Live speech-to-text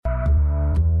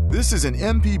This is an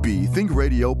MPB Think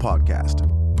Radio podcast.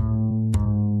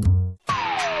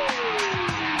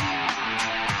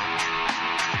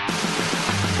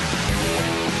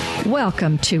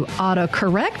 Welcome to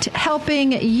AutoCorrect,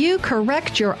 helping you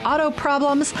correct your auto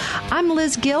problems. I'm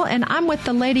Liz Gill, and I'm with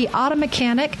the lady auto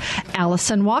mechanic,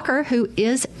 Allison Walker, who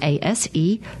is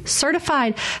ASE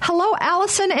certified. Hello,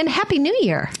 Allison, and Happy New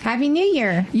Year. Happy New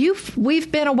Year. We've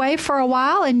been away for a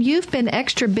while, and you've been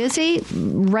extra busy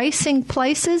racing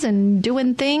places and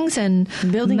doing things and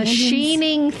building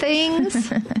machining things.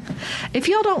 If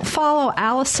y'all don't follow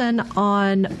Allison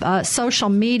on social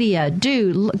media,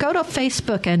 do go to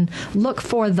Facebook and look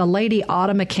for the Lady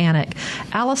Auto Mechanic.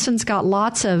 Allison's got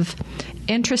lots of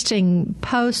interesting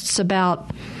posts about,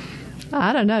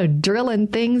 I don't know, drilling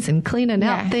things and cleaning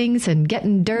out things and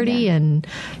getting dirty and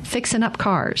fixing up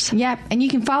cars. Yep. And you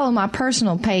can follow my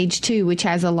personal page, too, which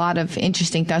has a lot of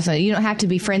interesting stuff. So you don't have to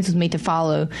be friends with me to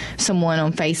follow someone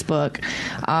on Facebook.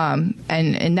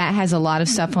 And that has a lot of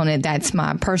stuff on it. That's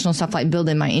my personal stuff, like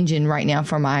building my engine right now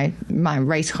for my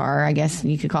race car, I guess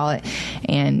you could call it,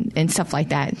 and stuff like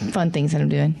that. Fun things that I'm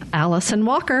doing. Allison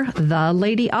Walker, the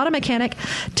Lady Auto Mechanic.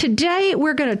 Today,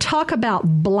 we're going to talk about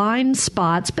blind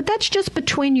spots, but that's just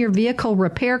between your vehicle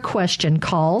repair question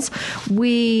calls.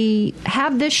 We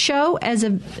have this show as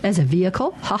a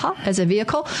vehicle,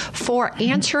 for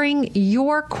answering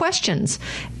your questions.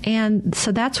 And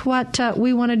so that's what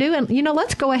we want to do. And,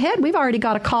 let's go ahead. We've already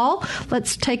got a call.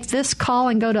 Let's take this call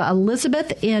and go to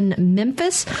Elizabeth in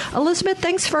Memphis. Elizabeth,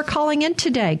 thanks for calling in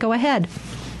today. Go ahead.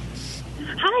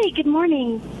 Hi, good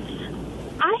morning.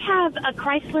 I have a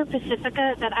Chrysler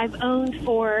Pacifica that I've owned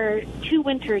for 2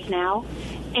 winters now.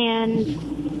 And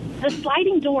the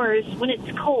sliding doors, when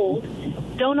it's cold,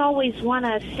 don't always want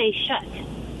to stay shut.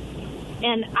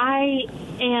 And I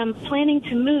am planning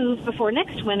to move before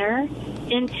next winter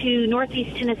into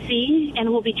Northeast Tennessee, and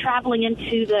we'll be traveling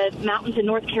into the mountains in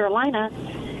North Carolina.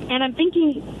 And I'm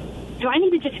thinking, do I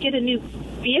need to just get a new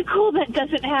vehicle that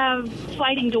doesn't have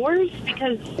sliding doors?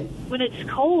 Because when it's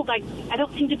cold, I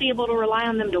don't seem to be able to rely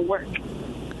on them to work.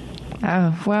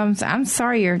 Oh, well, I'm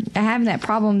sorry you're having that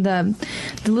problem. The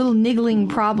little niggling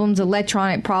problems,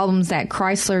 electronic problems that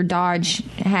Chrysler, Dodge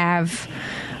have,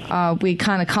 we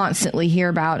kind of constantly hear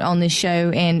about on this show.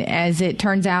 And as it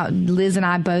turns out, Liz and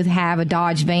I both have a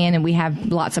Dodge van, and we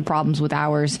have lots of problems with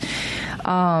ours.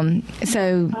 Yeah,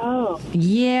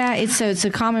 it's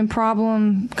a common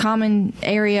problem. Common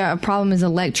area of problem is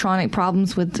electronic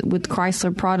problems with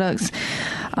Chrysler products.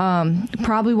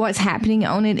 Probably what's happening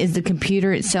on it is the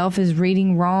computer itself is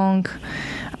reading wrong,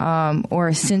 or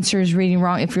a sensor is reading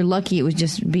wrong. If you're lucky, it would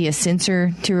just be a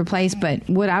sensor to replace. But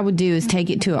what I would do is take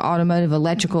it to an automotive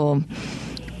electrical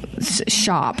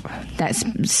shop that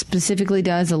specifically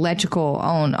does electrical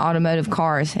on automotive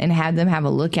cars and have them have a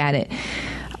look at it.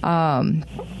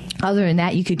 Other than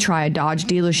that, you could try a Dodge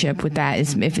dealership with that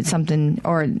if it's something,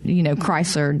 or,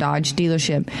 Chrysler, Dodge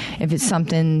dealership, if it's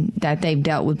something that they've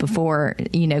dealt with before,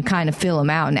 kind of fill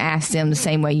them out and ask them the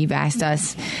same way you've asked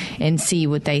us and see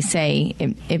what they say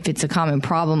if it's a common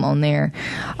problem on there.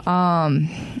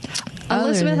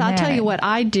 Elizabeth, I'll tell you what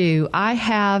I do. I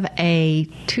have a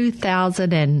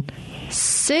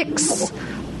 2006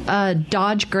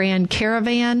 Dodge Grand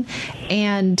Caravan,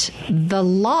 and the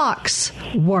locks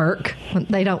work.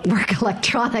 They don't work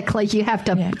electronically. You have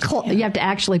to you have to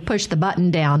actually push the button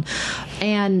down.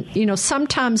 And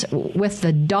sometimes with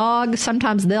the dog,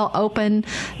 sometimes they'll open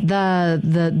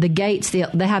the gates. They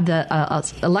have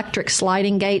the electric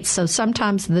sliding gates. So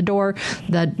sometimes the door,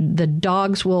 the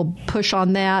dogs will push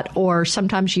on that, or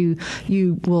sometimes you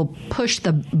will push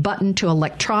the button to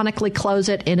electronically close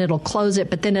it, and it'll close it,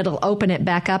 but then it'll open it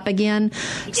back up again.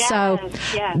 Yes, so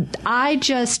yes. I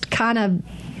just kind of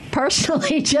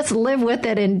personally just live with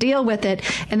it and deal with it,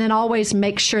 and then always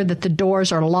make sure that the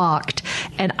doors are locked,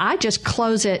 and I just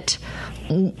close it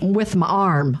with my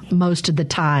arm most of the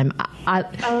time.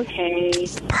 Okay.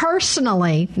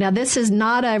 Personally, now this is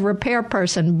not a repair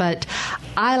person, but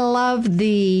I love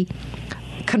the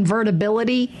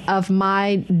convertibility of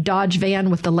my Dodge van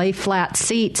with the lay flat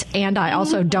seats, and I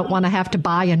also don't want to have to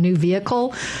buy a new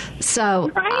vehicle.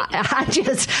 So I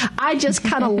just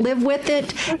kind of live with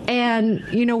it. And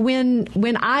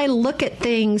when I look at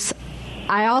things,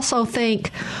 I also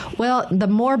think, well, the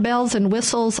more bells and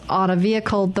whistles on a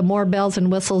vehicle, the more bells and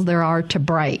whistles there are to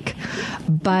break.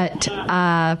 But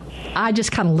I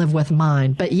just kind of live with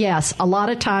mine. But yes, a lot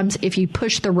of times if you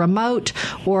push the remote,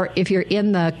 or if you're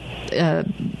in the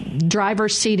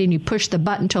driver's seat and you push the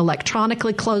button to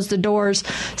electronically close the doors,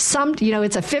 it's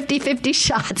a 50-50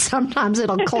 shot. Sometimes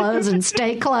it'll close and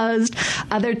stay closed.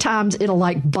 Other times it'll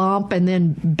bump and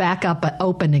then back up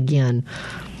open again.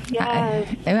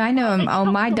 Yes. I know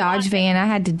on my Dodge van, I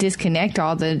had to disconnect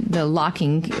all the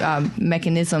locking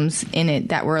mechanisms in it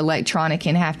that were electronic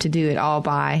and have to do it all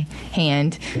by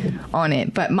hand on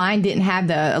it. But mine didn't have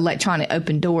the electronic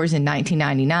open doors in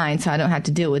 1999, so I don't have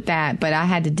to deal with that. But I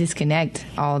had to disconnect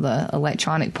all the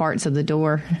electronic parts of the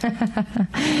door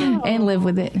and live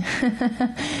with it.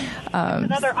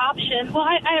 Another option. Well,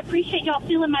 I appreciate y'all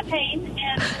feeling my pain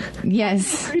and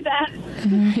yes, through that.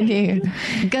 I do.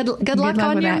 Good luck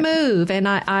on your move, and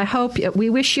I hope we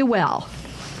wish you well.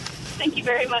 Thank you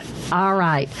very much. All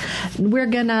right. We're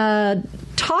going to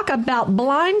talk about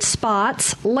blind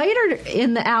spots later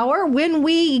in the hour when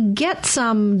we get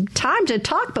some time to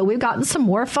talk, but we've gotten some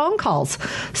more phone calls.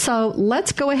 So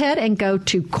let's go ahead and go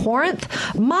to Corinth.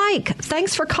 Mike,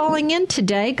 thanks for calling in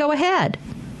today. Go ahead.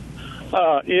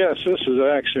 Yes, this is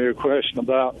actually a question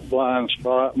about blind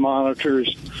spot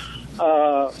monitors.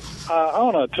 I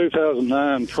own a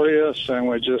 2009 Prius, and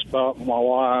we just bought my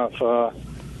wife a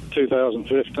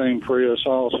 2015 Prius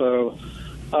also.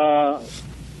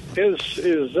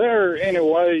 Is there any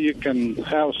way you can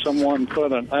have someone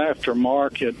put an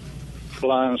aftermarket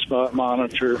blind spot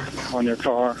monitor on your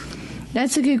car?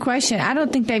 That's a good question. I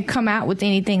don't think they've come out with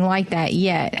anything like that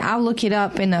yet. I'll look it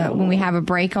up when we have a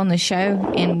break on the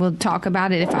show, and we'll talk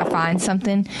about it if I find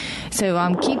something.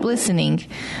 So keep listening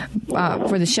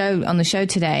for the show on the show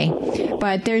today.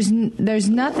 But there's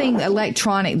nothing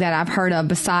electronic that I've heard of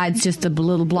besides just the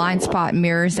little blind spot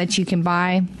mirrors that you can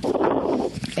buy,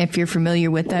 if you're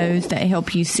familiar with those, that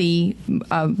help you see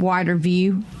a wider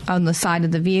view on the side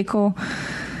of the vehicle.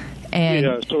 And,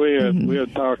 yeah, so we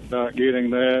had talked about getting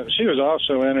that. She was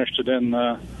also interested in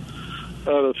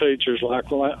other features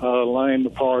like lane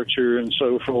departure and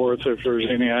so forth, if there's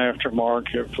any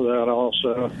aftermarket for that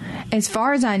also. As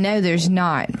far as I know, there's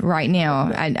not right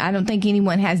now. I don't think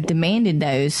anyone has demanded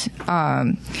those.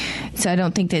 So I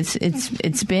don't think that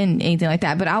it's been anything like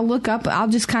that. But I'll look up. I'll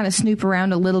just kind of snoop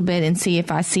around a little bit and see if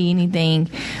I see anything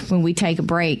when we take a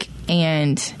break,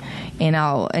 and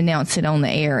I'll announce it on the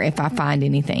air if I find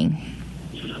anything.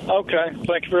 Okay.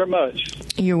 Thank you very much.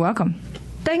 You're welcome.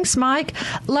 Thanks, Mike.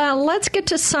 Let's get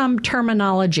to some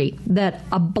terminology. That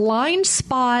a blind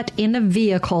spot in a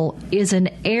vehicle is an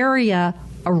area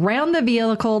around the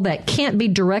vehicle that can't be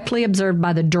directly observed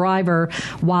by the driver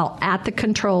while at the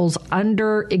controls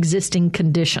under existing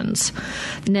conditions.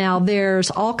 Now, there's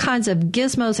all kinds of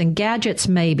gizmos and gadgets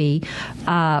maybe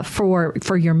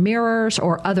for your mirrors,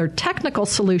 or other technical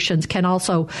solutions can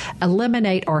also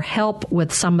eliminate or help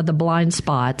with some of the blind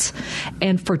spots.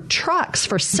 And for trucks,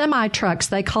 for semi-trucks,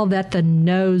 they call that the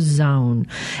no zone.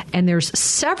 And there's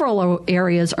several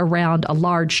areas around a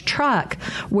large truck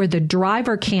where the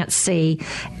driver can't see.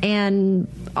 And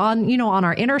on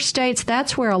our interstates,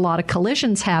 that's where a lot of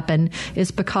collisions happen, is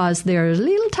because there's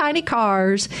little tiny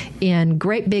cars in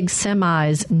great big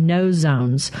semis, no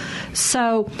zones.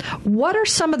 So what are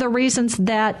some of the reasons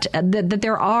that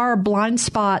there are blind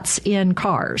spots in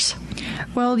cars?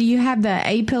 Well, you have the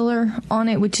A-pillar on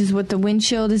it, which is what the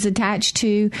windshield is attached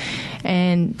to,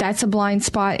 and that's a blind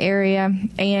spot area.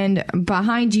 And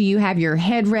behind you have your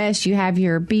headrest, you have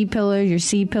your B-pillar, your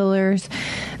C-pillars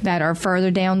that are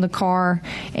further down the car,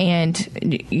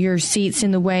 and your seats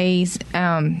in the ways.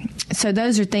 So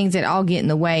those are things that all get in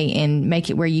the way and make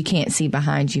it where you can't see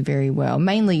behind you very well.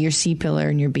 Mainly your C-pillar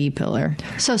and your B-pillar.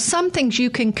 So some things you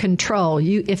can control.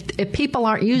 If people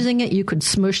aren't using it, you could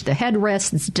smush the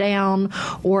headrests down,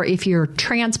 or if you're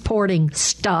transporting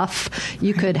stuff,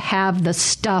 you could have the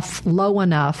stuff low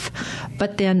enough.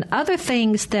 But then other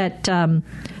things that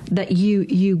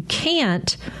you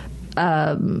can't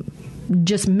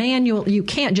just you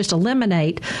can't just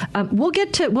eliminate.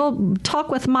 We'll talk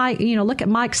with Mike, look at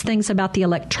Mike's things about the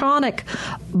electronic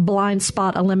blind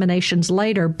spot eliminations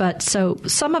later. But so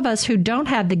some of us who don't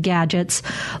have the gadgets,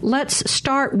 let's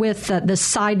start with the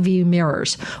side view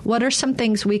mirrors. What are some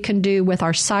things we can do with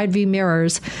our side view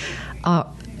mirrors?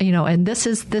 And this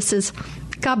is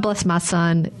God bless my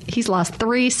son. He's lost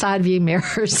 3 side view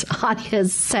mirrors on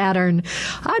his Saturn.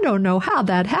 I don't know how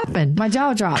that happened. My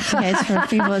jaw drops. Yes, for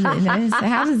people that know.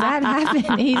 How does that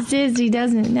happen? He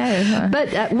doesn't know. Huh?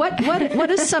 But what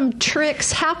is some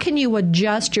tricks? How can you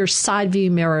adjust your side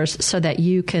view mirrors so that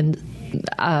you can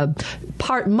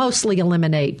mostly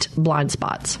eliminate blind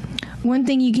spots? One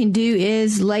thing you can do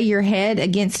is lay your head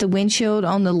against the windshield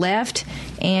on the left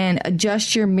and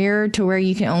adjust your mirror to where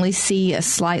you can only see a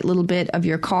slight little bit of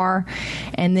your car,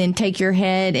 and then take your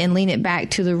head and lean it back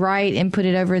to the right and put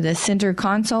it over the center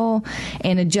console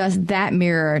and adjust that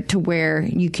mirror to where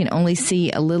you can only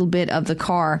see a little bit of the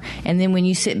car. And then when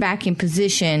you sit back in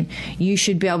position, you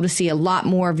should be able to see a lot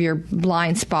more of your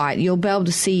blind spot. You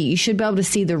should be able to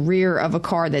see the rear of a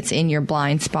car that's in your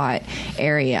blind spot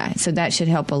area. So that should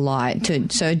help a lot.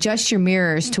 So adjust your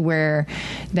mirrors to where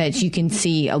that you can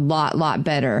see a lot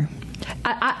better.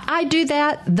 I do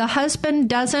that. The husband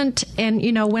doesn't. And,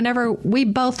 whenever we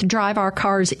both drive our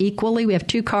cars equally, we have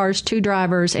 2 cars, 2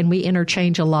 drivers, and we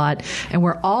interchange a lot. And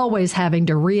we're always having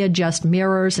to readjust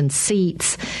mirrors and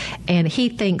seats. And he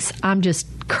thinks I'm just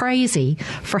crazy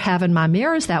for having my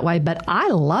mirrors that way. But I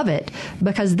love it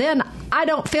because then I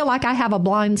don't feel like I have a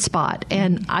blind spot.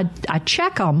 And I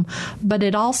check them, but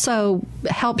it also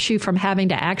helps you from having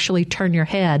to actually turn your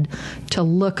head to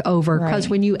look over. Because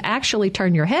when you actually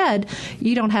turn your head,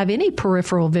 you don't have any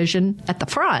peripheral vision at the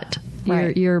front.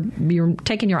 Right. You're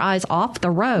taking your eyes off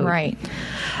the road. Right.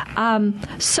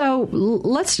 So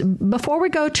before we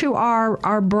go to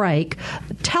our break,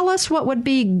 tell us what would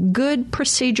be good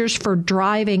procedures for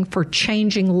driving for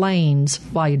changing lanes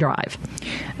while you drive.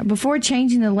 Before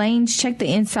changing the lanes, check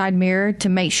the inside mirror to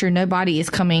make sure nobody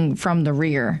is coming from the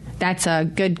rear. That's a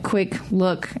good quick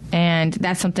look, and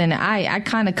that's something I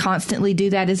kind of constantly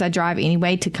do that as I drive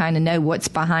anyway, to kind of know what's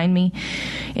behind me,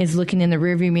 is looking in the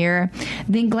rearview mirror.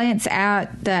 Then glance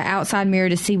out the outside mirror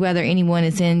to see whether anyone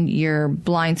is in your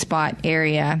blind spot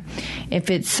area. If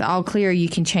it's all clear, you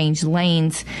can change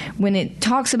lanes. When it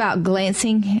talks about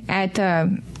glancing at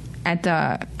the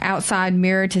outside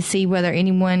mirror to see whether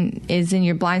anyone is in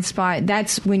your blind spot,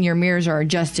 that's when your mirrors are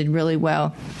adjusted really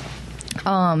well.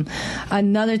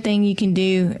 Another thing you can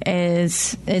do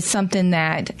is something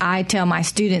that I tell my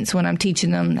students when I'm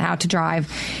teaching them how to drive,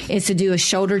 is to do a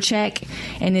shoulder check,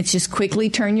 and it's just quickly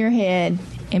turn your head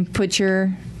and put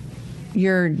your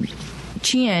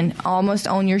chin almost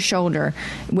on your shoulder,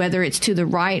 whether it's to the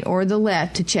right or the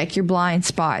left, to check your blind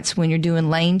spots when you're doing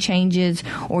lane changes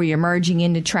or you're merging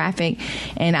into traffic.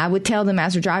 And I would tell them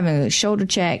as they're driving, shoulder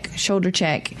check,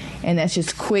 and that's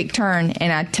just a quick turn.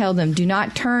 And I tell them, do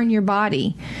not turn your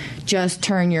body, just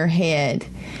turn your head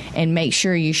and make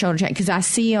sure you shoulder check. Because I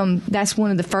see them, that's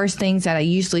one of the first things that I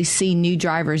usually see new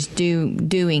drivers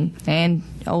doing, and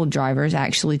old drivers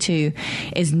actually too,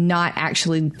 is not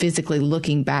actually physically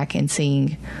looking back and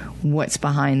seeing what's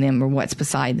behind them or what's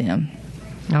beside them.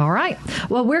 All right.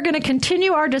 Well, we're going to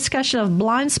continue our discussion of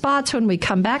blind spots when we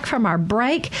come back from our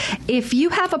break. If you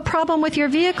have a problem with your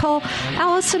vehicle,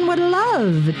 Allison would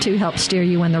love to help steer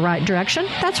you in the right direction.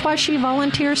 That's why she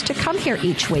volunteers to come here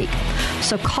each week.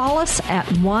 So call us at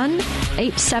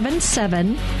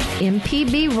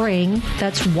 1-877-MPB-RING.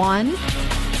 That's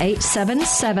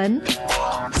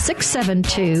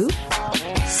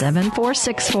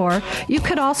 1-877-672-7464. You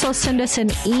could also send us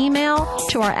an email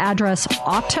to our address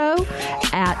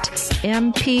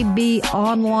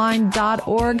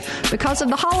auto@mpbonline.org. Because of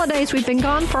the holidays, we've been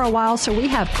gone for a while, so we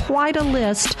have quite a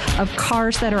list of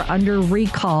cars that are under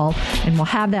recall, and we'll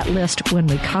have that list when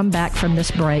we come back from this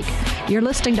break. You're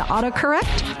listening to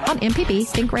AutoCorrect on MPB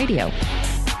Think Radio.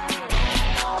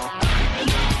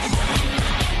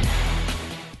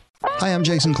 Hi, I'm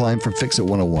Jason Klein from Fix It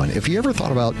 101. If you ever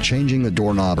thought about changing the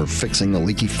doorknob or fixing a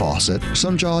leaky faucet,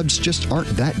 some jobs just aren't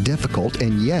that difficult,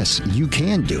 and yes, you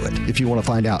can do it. If you want to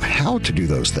find out how to do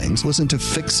those things, listen to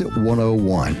Fix It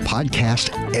 101, podcast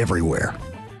everywhere.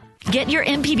 Get your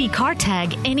MPB car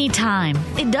tag anytime.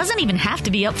 It doesn't even have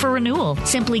to be up for renewal.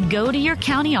 Simply go to your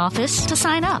county office to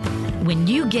sign up. When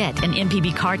you get an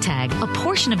MPB car tag, a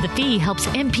portion of the fee helps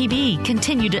MPB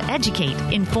continue to educate,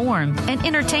 inform, and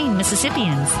entertain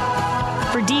Mississippians.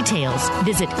 For details,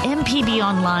 visit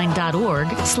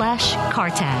mpbonline.org/car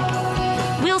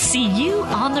tag. We'll see you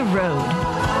on the road.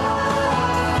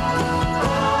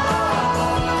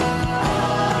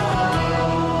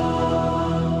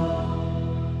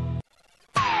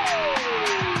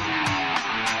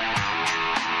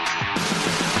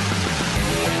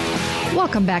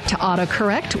 Welcome back to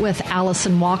AutoCorrect with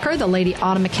Allison Walker, the Lady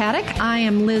Auto Mechanic. I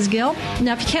am Liz Gill.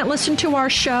 Now, if you can't listen to our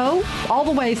show all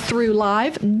the way through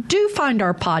live, do find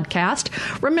our podcast.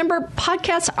 Remember,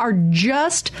 podcasts are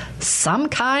just some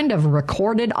kind of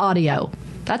recorded audio.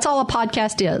 That's all a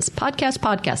podcast is.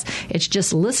 Podcast. It's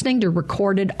just listening to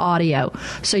recorded audio.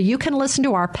 So you can listen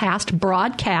to our past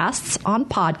broadcasts on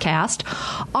podcast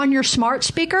on your smart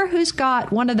speaker who's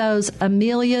got one of those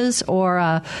Amelia's or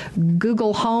a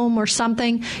Google Home or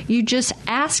something. You just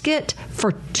ask it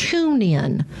for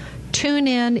TuneIn.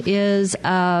 TuneIn is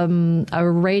a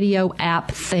radio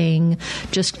app thing.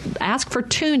 Just ask for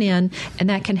TuneIn, and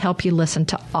that can help you listen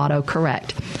to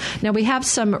autocorrect. Now, we have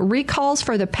some recalls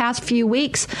for the past few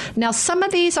weeks. Now, some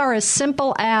of these are as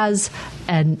simple as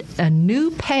a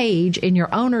new page in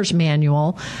your owner's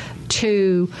manual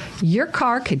to your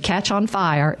car could catch on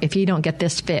fire if you don't get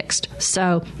this fixed.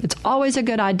 So it's always a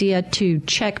good idea to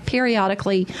check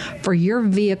periodically for your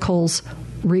vehicle's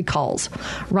recalls.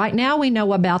 Right now, we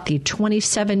know about the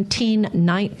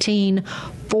 2017-19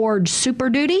 Ford Super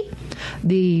Duty,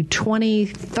 the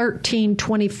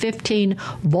 2013-2015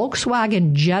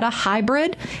 Volkswagen Jetta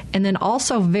Hybrid, and then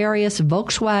also various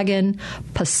Volkswagen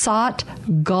Passat,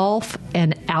 Golf,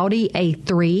 and Audi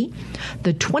A3,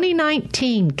 the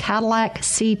 2019 Cadillac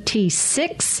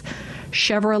CT6,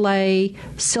 Chevrolet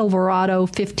Silverado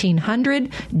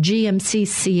 1500, GMC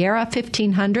Sierra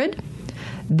 1500,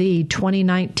 the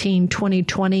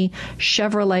 2019-2020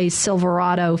 Chevrolet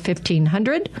Silverado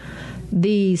 1500,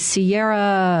 the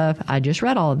Sierra, I just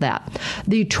read all of that,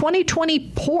 the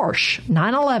 2020 Porsche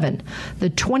 911, the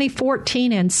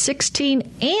 2014 and 16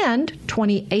 and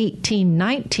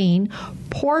 2018-19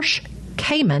 Porsche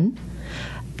Cayman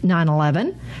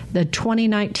 911, the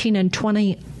 2019 and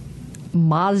 20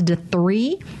 Mazda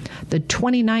 3, the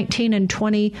 2019 and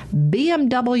 20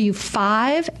 BMW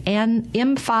 5 and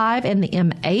M5 and the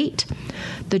M8,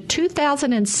 the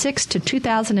 2006 to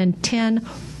 2010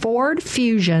 Ford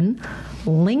Fusion,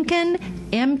 Lincoln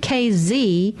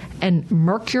MKZ, and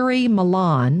Mercury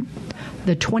Milan,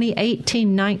 the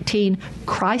 2018-19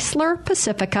 Chrysler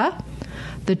Pacifica,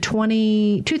 the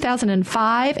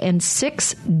 2005 and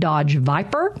 6 Dodge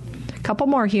Viper, a couple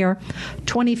more here,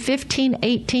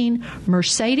 2015-18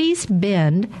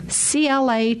 Mercedes-Benz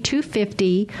CLA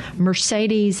 250,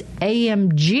 Mercedes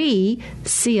AMG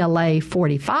CLA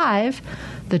 45,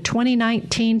 the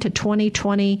 2019 to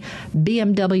 2020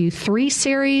 BMW 3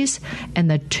 Series,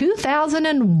 and the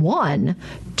 2001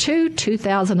 to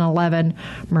 2011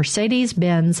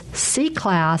 Mercedes-Benz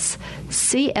C-Class,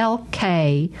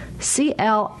 CLK,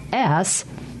 CLS,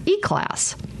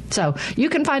 E-Class. So you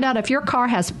can find out if your car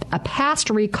has a past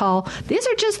recall. These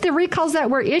are just the recalls that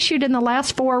were issued in the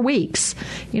last 4 weeks.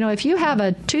 You know, if you have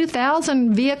a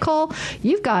 2000 vehicle,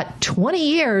 you've got 20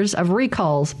 years of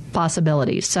recalls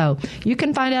possibilities. So you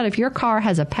can find out if your car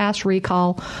has a past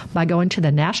recall by going to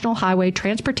the National Highway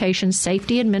Transportation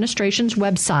Safety Administration's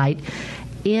website,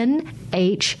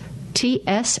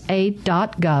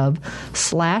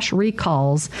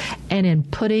 NHTSA.gov/recalls, and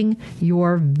inputting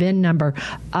your VIN number.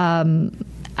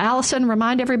 Allison,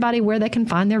 remind everybody where they can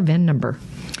find their VIN number.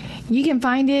 You can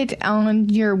find it on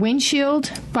your windshield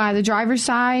by the driver's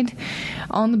side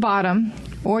on the bottom,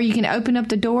 or you can open up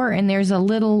the door and there's a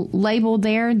little label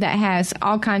there that has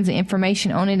all kinds of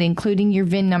information on it, including your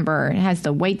VIN number. It has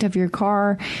the weight of your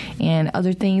car and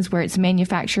other things, where it's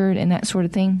manufactured and that sort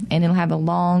of thing. And it'll have a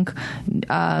long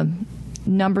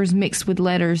numbers mixed with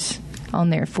letters on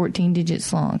there, 14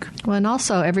 digits long. Well, and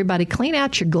also, everybody, clean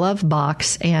out your glove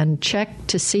box and check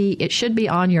to see. It should be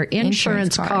on your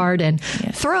insurance card, and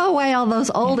throw away all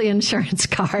those old insurance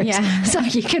cards so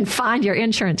you can find your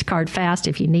insurance card fast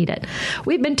if you need it.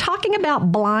 We've been talking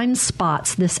about blind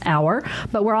spots this hour,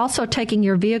 but we're also taking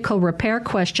your vehicle repair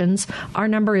questions. Our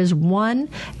number is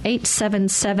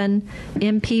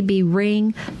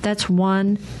 1-877-MPB-RING. That's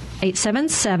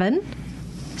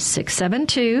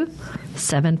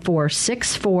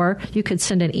 1-877-672-7464. You could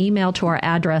send an email to our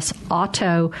address,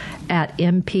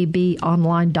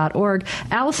 auto@mpbonline.org.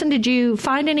 Allison, did you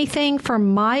find anything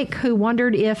from Mike, who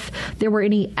wondered if there were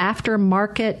any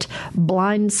aftermarket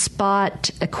blind spot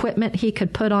equipment he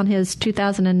could put on his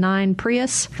 2009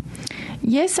 Prius?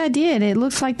 Yes, I did. It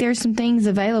looks like there's some things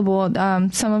available.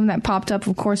 Some of them that popped up,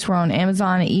 of course, were on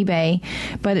Amazon and eBay.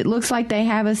 But it looks like they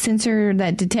have a sensor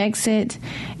that detects it,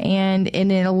 and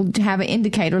it'll have an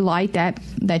indicator light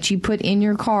that you put in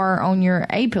your car on your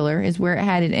A-pillar, is where it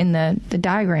had it in the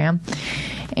diagram.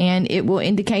 And it will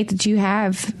indicate that you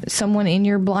have someone in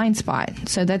your blind spot.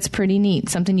 So that's pretty neat.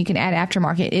 Something you can add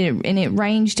aftermarket. It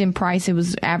ranged in price. It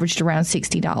was averaged around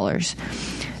 $60.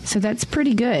 So that's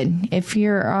pretty good. If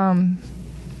you're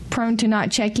prone to not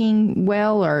checking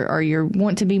well, or you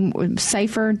want to be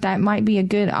safer, that might be a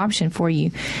good option for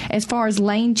you. As far as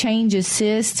lane change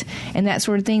assist and that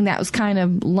sort of thing, that was kind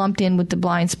of lumped in with the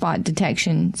blind spot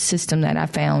detection system that I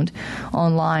found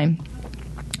online.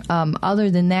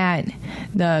 Other than that,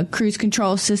 the cruise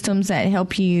control systems that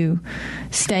help you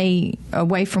stay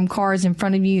away from cars in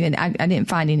front of you, and I didn't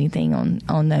find anything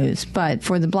on those. But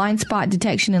for the blind spot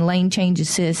detection and lane change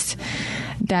assist,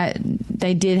 that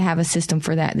they did have a system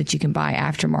for that you can buy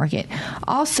aftermarket.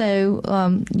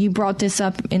 Also, you brought this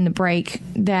up in the break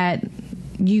that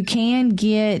you can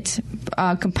get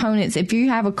components if you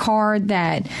have a car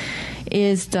that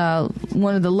is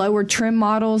one of the lower trim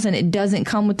models and it doesn't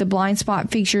come with the blind spot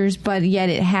features, but yet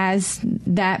it has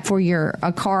that for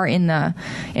a car in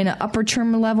an upper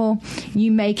trim level.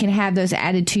 You can have those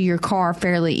added to your car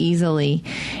fairly easily,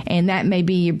 and that may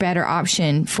be your better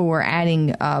option for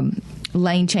adding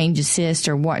lane change assist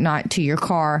or whatnot to your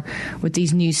car with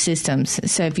these new systems.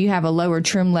 So if you have a lower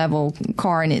trim level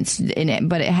car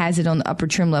but it has it on the upper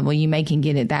trim level, you can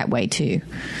get it that way too.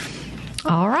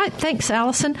 All right. Thanks,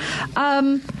 Allison.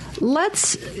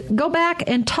 Let's go back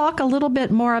and talk a little bit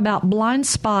more about blind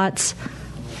spots.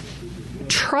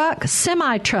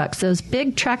 Semi-trucks, those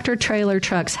big tractor trailer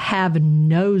trucks have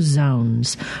no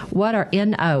zones. What are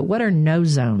NO? What are no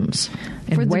zones?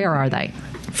 And where are they?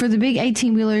 For the big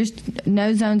 18-wheelers,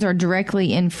 no zones are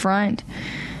directly in front,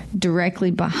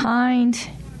 directly behind,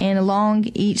 and along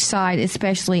each side,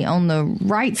 especially on the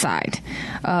right side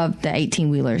of the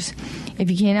 18-wheelers. If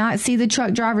you cannot see the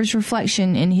truck driver's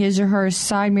reflection in his or her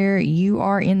side mirror, you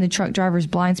are in the truck driver's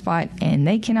blind spot, and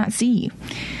they cannot see you.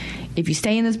 If you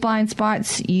stay in those blind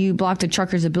spots, you block the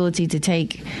trucker's ability to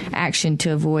take action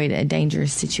to avoid a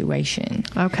dangerous situation.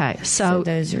 Okay, so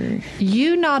those are...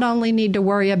 You not only need to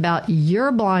worry about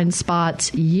your blind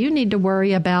spots, you need to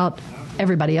worry about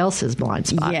everybody else's blind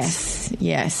spots.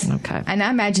 Yes. Okay. And I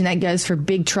imagine that goes for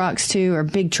big trucks, too, or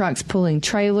big trucks pulling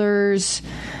trailers,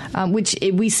 which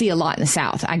we see a lot in the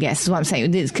South, I guess is what I'm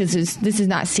saying, because this is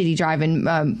not city driving.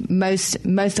 Most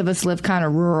of us live kind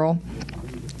of rural,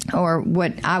 or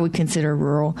what I would consider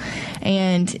rural,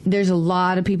 and there's a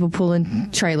lot of people pulling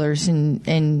trailers and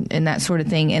that sort of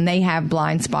thing, and they have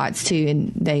blind spots too,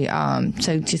 and they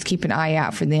so just keep an eye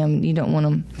out for them. You don't want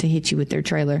them to hit you with their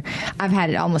trailer. I've had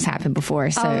it almost happen before.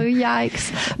 So. Oh,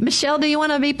 yikes. Michelle, do you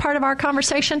want to be part of our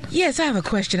conversation? Yes, I have a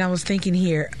question. I was thinking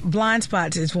here, blind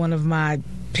spots is one of my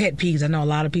pet peeves. I know a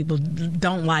lot of people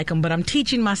don't like them, but I'm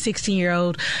teaching my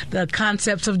 16-year-old the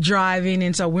concepts of driving,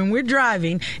 and so when we're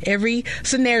driving, every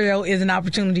scenario is an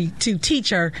opportunity to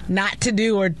teach her not to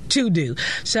do or to do.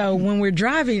 So when we're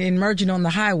driving and merging on the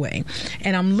highway,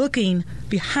 and I'm looking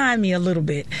behind me a little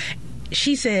bit,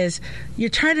 she says, "You're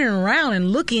turning around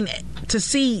and looking to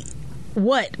see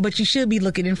what, but you should be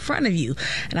looking in front of you."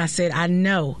 And I said, "I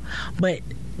know, but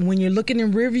when you're looking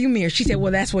in rearview mirror," she said,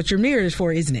 "Well, that's what your mirror is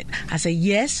for, isn't it?" I said,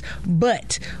 "Yes,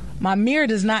 but my mirror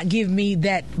does not give me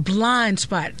that blind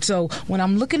spot. So when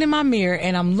I'm looking in my mirror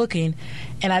and I'm looking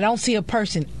and I don't see a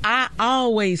person, I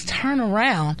always turn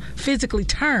around, physically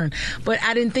turn." But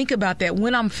I didn't think about that.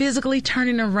 When I'm physically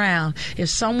turning around, if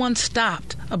someone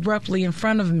stopped abruptly in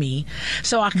front of me,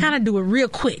 so I kind of do it real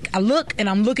quick. I look and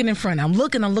I'm looking in front. I'm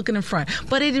looking in front.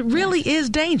 But it really is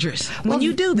dangerous when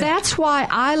you do that. That's why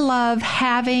I love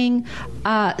having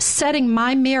setting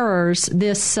my mirrors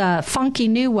this funky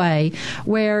new way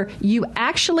where you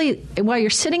actually, while you're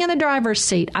sitting in the driver's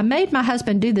seat, I made my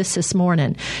husband do this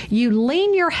morning. You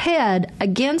lean your head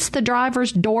against the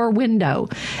driver's door window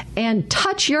and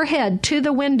touch your head to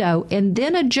the window and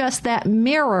then adjust that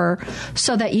mirror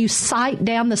so that you sight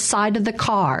down the side of the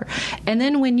car. And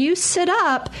then when you sit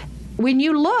up, when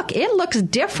you look, it looks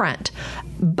different,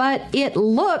 but it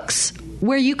looks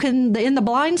where you can, in the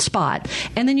blind spot.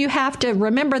 And then you have to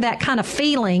remember that kind of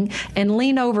feeling and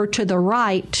lean over to the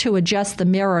right to adjust the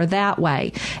mirror that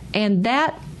way. And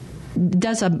that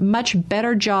does a much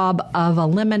better job of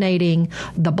eliminating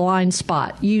the blind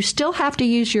spot. You still have to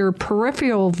use your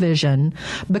peripheral vision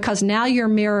because now your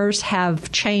mirrors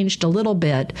have changed a little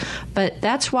bit, but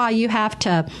that's why you have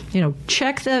to,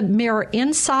 check the mirror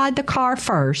inside the car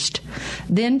first,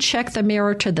 then check the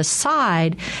mirror to the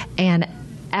side, and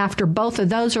after both of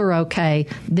those are okay,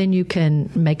 then you can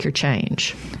make your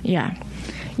change. Yeah.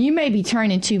 You may be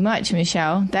turning too much,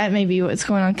 Michelle. That may be what's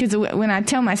going on. Because when I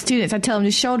tell my students, I tell them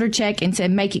to shoulder check and say,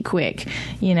 make it quick,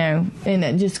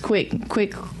 and just quick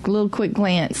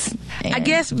glance. I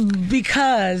guess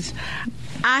because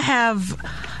I have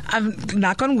I've,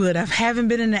 knock on wood, I haven't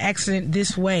been in an accident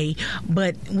this way,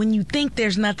 but when you think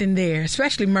there's nothing there,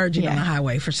 especially merging on the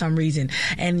highway for some reason,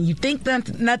 and you think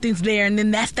nothing's there, and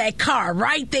then that's that car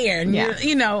right there, and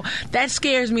you know, that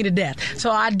scares me to death.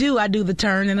 So I do the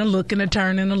turn and a look and a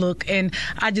turn and a look, and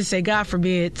I just say, God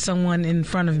forbid someone in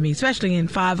front of me, especially in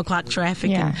 5 o'clock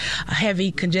traffic and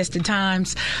heavy congested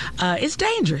times. It's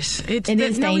dangerous. It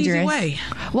is no dangerous. Easy way.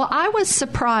 Well, I was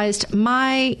surprised.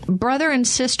 My brother and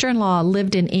sister-in-law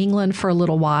lived in England for a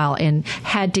little while and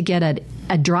had to get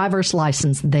a driver's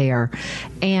license there.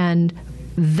 And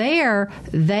there,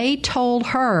 they told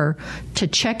her to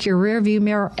check your rearview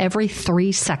mirror every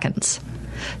 3 seconds,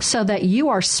 so that you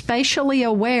are spatially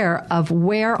aware of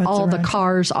where all the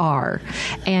cars are.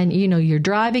 And, you know, you're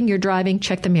driving,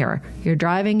 check the mirror. You're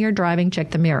driving, check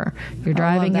the mirror. You're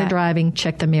driving,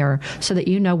 check the mirror, so that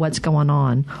you know what's going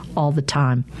on all the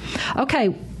time.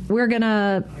 Okay. We're going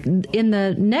to, in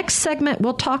the next segment,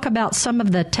 we'll talk about some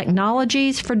of the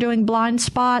technologies for doing blind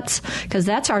spots, because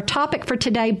that's our topic for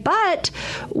today. But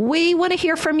we want to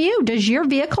hear from you. Does your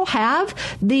vehicle have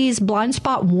these blind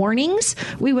spot warnings?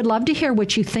 We would love to hear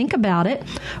what you think about it.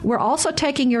 We're also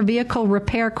taking your vehicle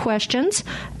repair questions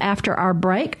after our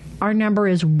break. Our number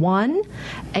is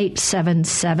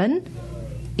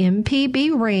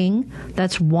 1-877-MPB-RING.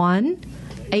 That's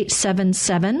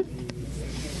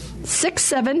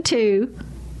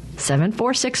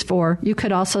 1-877-672-7464. You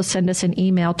could also send us an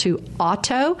email to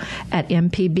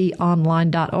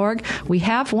auto@mpbonline.org. We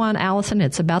have one, Allison.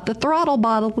 It's about the throttle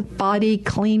body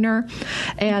cleaner.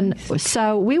 And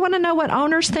so we want to know what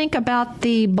owners think about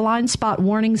the blind spot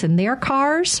warnings in their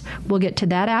cars. We'll get to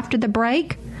that after the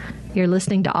break. You're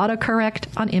listening to AutoCorrect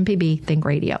on MPB Think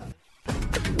Radio.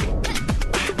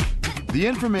 The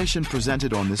information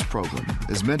presented on this program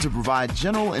is meant to provide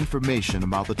general information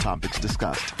about the topics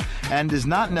discussed and is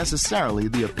not necessarily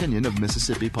the opinion of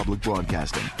Mississippi Public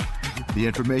Broadcasting. The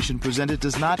information presented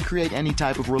does not create any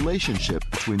type of relationship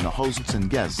between the hosts and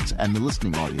guests and the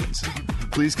listening audience.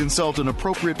 Please consult an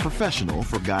appropriate professional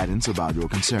for guidance about your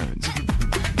concerns.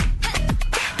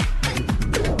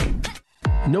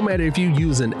 No matter if you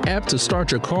use an app to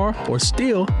start your car or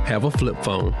still have a flip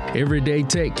phone, Everyday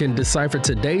Tech can decipher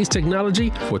today's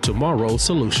technology for tomorrow's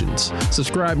solutions.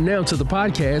 Subscribe now to the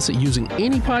podcast using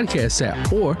any podcast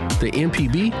app or the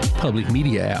MPB Public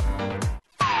Media app.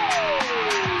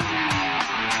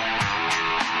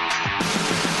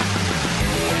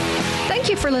 Thank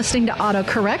you for listening to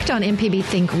AutoCorrect on MPB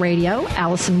Think Radio.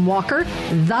 Allison Walker,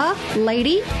 the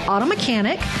lady auto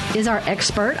mechanic, is our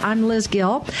expert. I'm Liz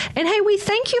Gill. And hey, we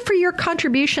thank you for your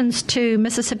contributions to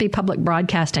Mississippi Public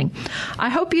Broadcasting. I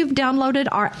hope you've downloaded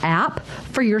our app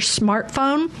for your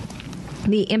smartphone,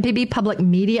 the MPB Public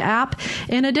Media app.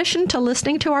 In addition to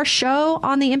listening to our show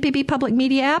on the MPB Public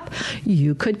Media app,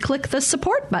 you could click the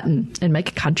support button and make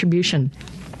a contribution.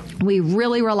 We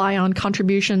really rely on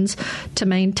contributions to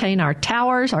maintain our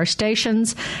towers, our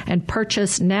stations, and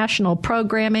purchase national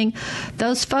programming.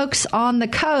 Those folks on the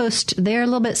coast, they're a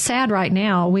little bit sad right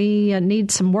now. We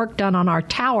need some work done on our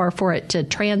tower for it to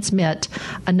transmit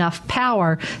enough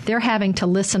power. They're having to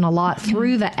listen a lot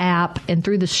through the app and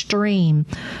through the stream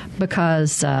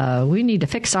because we need to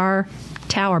fix our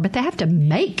tower, but they have to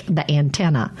make the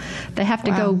antenna. They have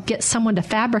to go get someone to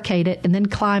fabricate it and then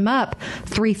climb up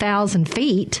 3,000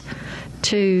 feet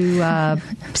to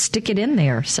stick it in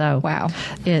there. So,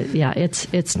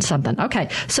 it's something. Okay,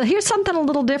 so here's something a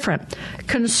little different.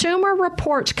 Consumer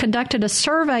Reports conducted a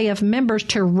survey of members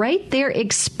to rate their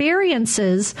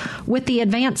experiences with the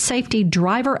advanced safety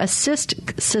driver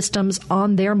assist systems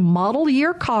on their model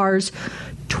year cars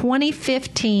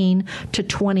 2015 to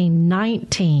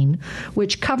 2019,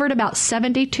 which covered about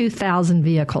 72,000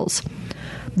 vehicles.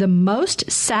 The most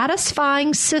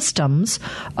satisfying systems,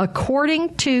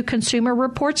 according to Consumer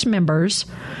Reports members,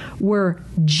 were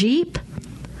Jeep,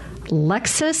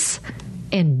 Lexus,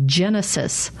 and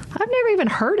Genesis. I've never even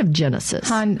heard of Genesis.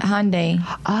 Hyundai.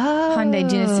 Oh. Hyundai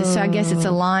Genesis. So I guess it's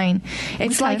a line.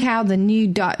 It's like how the new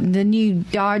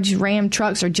Dodge Ram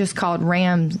trucks are just called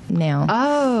Ram now.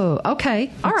 Oh,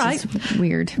 okay. All right.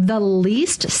 Weird. The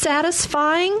least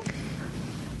satisfying,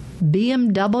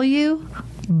 BMW,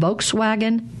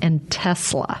 Volkswagen, and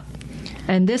Tesla.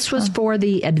 And this was for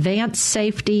the advanced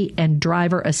safety and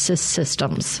driver assist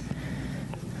systems.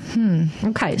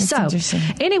 Okay, so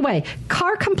anyway,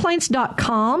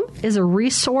 carcomplaints.com is a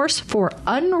resource for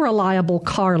unreliable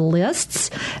car lists.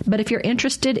 But if you're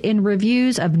interested in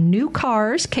reviews of new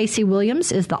cars, Casey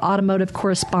Williams is the automotive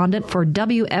correspondent for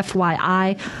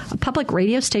WFYI, a public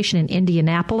radio station in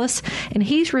Indianapolis. And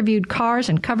he's reviewed cars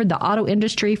and covered the auto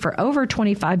industry for over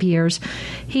 25 years.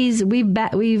 We've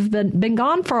been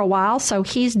gone for a while, so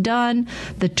he's done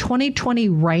the 2020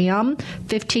 Ram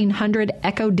 1500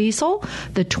 Eco Diesel,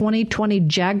 the 2020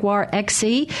 Jaguar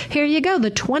XE. Here you go, the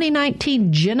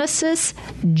 2019 Genesis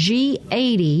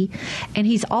G80. And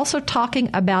he's also talking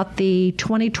about the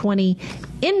 2020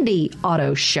 Indy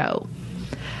Auto Show.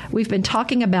 We've been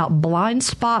talking about blind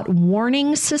spot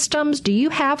warning systems. Do you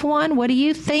have one? What do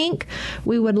you think?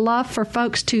 We would love for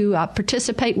folks to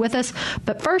participate with us.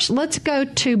 But first, let's go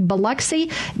to Biloxi.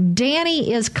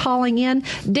 Danny is calling in.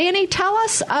 Danny, tell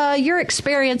us your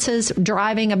experiences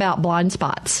driving about blind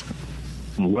spots.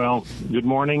 Well, good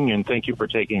morning, and thank you for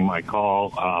taking my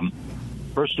call.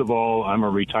 First of all, I'm a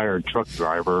retired truck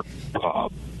driver,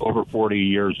 over 40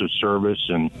 years of service,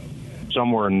 and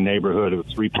somewhere in the neighborhood of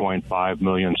 3.5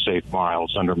 million safe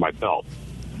miles under my belt.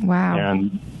 Wow.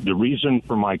 And the reason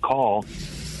for my call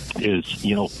is,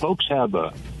 folks have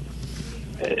a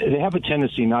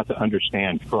tendency not to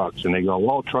understand trucks, and they go,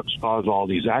 well, trucks cause all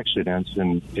these accidents,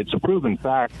 and it's a proven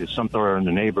fact that somewhere in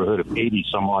the neighborhood of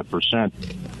 80-some-odd%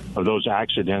 of those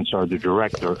accidents are the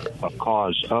direct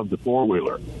cause of the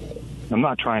four-wheeler. I'm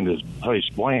not trying to place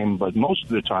blame, but most of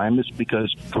the time it's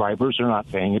because drivers are not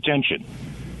paying attention.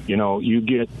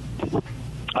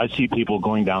 I see people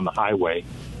going down the highway,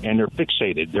 and they're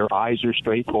fixated. Their eyes are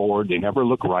straight forward. They never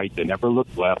look right. They never look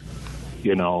left,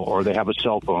 or they have a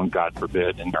cell phone, God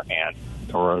forbid, in their hand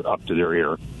or up to their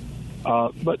ear.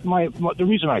 But the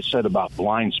reason I said about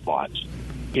blind spots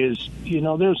is,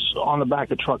 there's on the back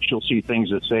of trucks, you'll see things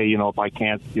that say,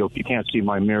 if you can't see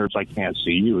my mirrors, I can't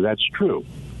see you. That's true.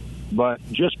 But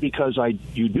just because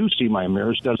you do see my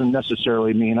mirrors doesn't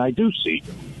necessarily mean I do see.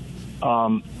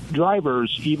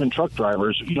 Drivers, even truck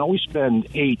drivers, we spend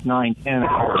 8, 9, 10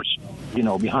 hours,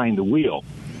 behind the wheel.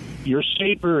 You're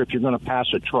safer if you're going to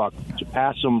pass a truck to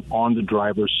pass them on the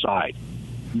driver's side.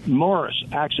 More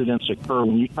accidents occur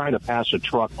when you try to pass a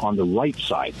truck on the right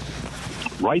side.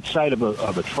 Right side of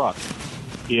a truck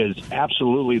is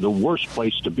absolutely the worst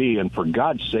place to be, and for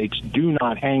God's sakes, do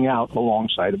not hang out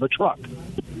alongside of a truck.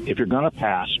 If you're going to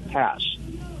pass,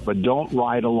 but don't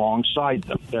ride alongside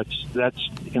them. That's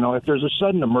if there's a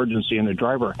sudden emergency and the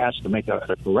driver has to make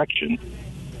a correction,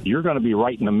 you're going to be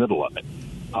right in the middle of it.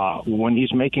 When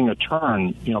he's making a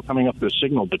turn, coming up to the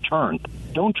signal to turn,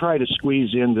 don't try to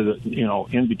squeeze into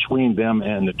in between them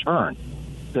and the turn,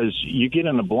 because you get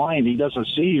in a blind, he doesn't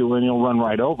see you and he'll run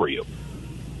right over you.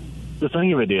 The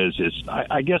thing of it is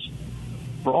I guess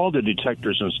for all the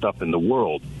detectors and stuff in the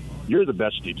world, you're the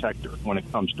best detector when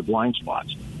it comes to blind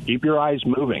spots. Keep your eyes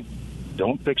moving.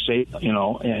 Don't fixate,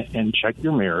 and check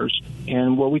your mirrors.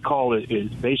 And what we call it is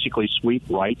basically sweep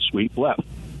right, sweep left.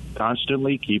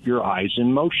 Constantly keep your eyes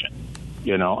in motion,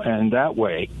 and that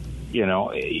way,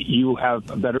 you have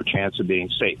a better chance of being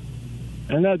safe.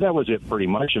 And that was it pretty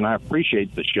much. And I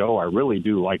appreciate the show. I really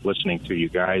do like listening to you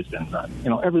guys. And,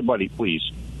 everybody, please,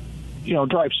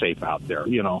 drive safe out there.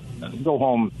 Go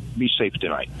home, be safe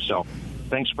tonight. So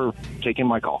thanks for taking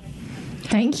my call.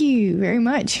 Thank you very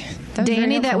much.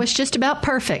 Danny, that was just about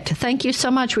perfect. Thank you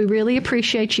so much. We really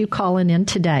appreciate you calling in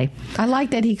today. I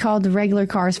like that he called the regular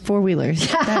cars four-wheelers. It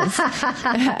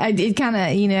kind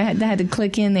of, had to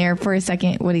click in there for a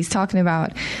second what he's talking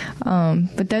about.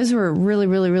 But those were really,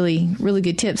 really, really, really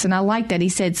good tips. And I like that he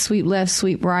said sweep left,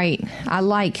 sweep right.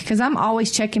 Because I'm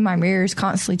always checking my mirrors,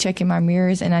 constantly checking my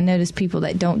mirrors. And I notice people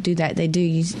that don't do that. They do.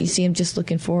 You see them just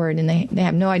looking forward, and they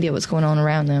have no idea what's going on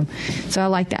around them. So I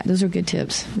like that. Those are good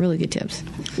tips. Really good tips.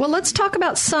 Well, let's talk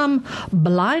about some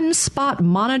blind spot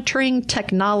monitoring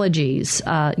technologies,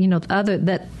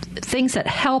 things that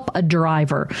help a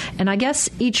driver. And I guess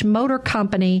each motor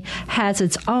company has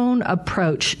its own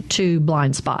approach to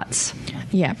blind spots.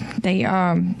 Yeah, the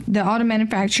auto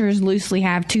manufacturers loosely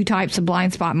have two types of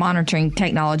blind spot monitoring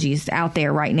technologies out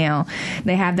there right now.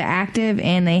 They have the active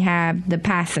and they have the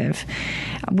passive.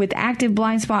 With active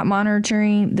blind spot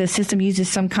monitoring, the system uses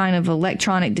some kind of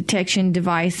electronic detection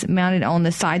device mounted on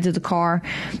the sides of the car.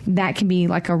 That can be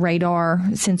like a radar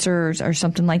sensors or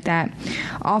something like that,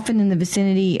 often in the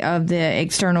vicinity of the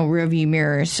external rearview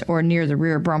mirrors or near the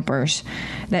rear bumpers.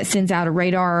 That sends out a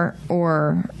radar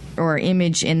or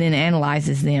image and then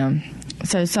analyzes them.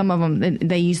 So some of them,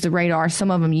 they use the radar. Some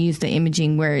of them use the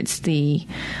imaging where it's the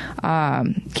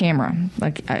camera,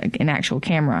 like an actual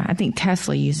camera. I think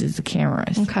Tesla uses the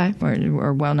cameras. Okay.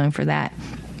 Or well known for that.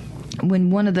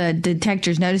 when one of the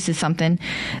detectors notices something,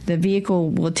 the vehicle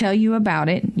will tell you about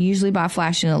it, usually by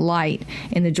flashing a light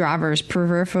in the driver's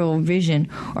peripheral vision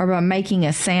or by making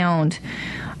a sound,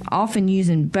 often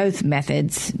using both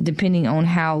methods, depending on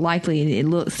how likely it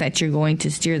looks that you're going to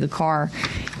steer the car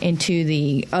into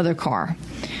the other car.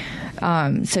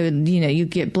 So, you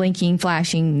get blinking,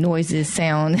 flashing noises,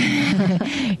 sound.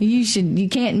 You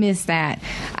can't miss that.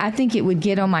 I think it would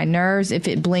get on my nerves if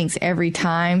it blinks every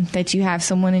time that you have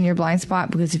someone in your blind spot,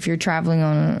 because if you're traveling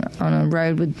on a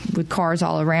road with cars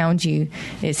all around you,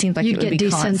 it seems like you'd it would get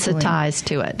be desensitized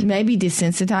to it. Maybe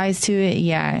desensitized to it.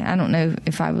 Yeah, I don't know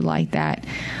if I would like that.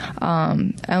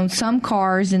 On some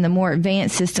cars in the more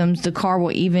advanced systems, the car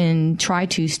will even try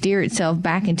to steer itself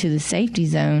back into the safety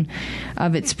zone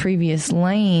of its previous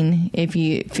lane if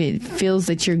it feels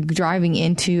that you're driving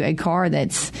into a car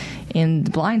that's in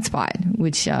the blind spot,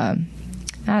 which I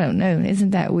don't know. Isn't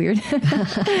that weird?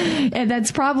 And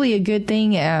that's probably a good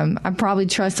thing. I probably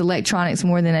trust electronics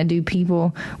more than I do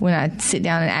people when I sit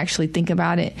down and actually think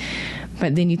about it.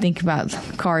 But then you think about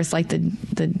cars like the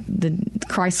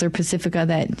Chrysler Pacifica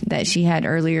that she had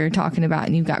earlier talking about,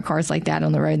 and you've got cars like that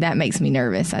on the road. That makes me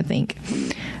nervous, I think.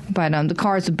 But the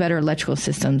cars with better electrical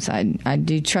systems, I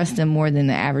do trust them more than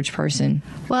the average person.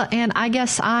 Well, and I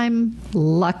guess I'm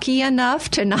lucky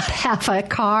enough to not have a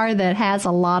car that has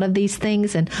a lot of these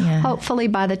things. And hopefully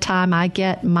by the time I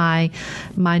get my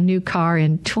new car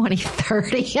in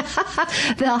 2030,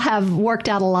 they'll have worked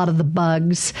out a lot of the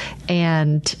bugs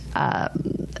and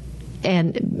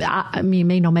I mean,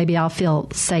 maybe I'll feel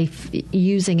safe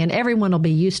using, and everyone will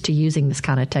be used to using this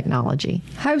kind of technology.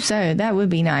 Hope so. That would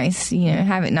be nice.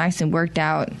 Have it nice and worked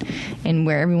out, and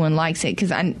where everyone likes it.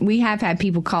 Because we have had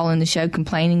people call in the show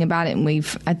complaining about it, and I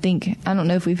don't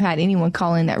know if we've had anyone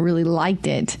call in that really liked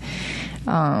it.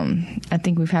 I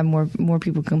think we've had more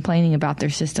people complaining about their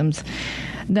systems.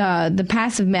 The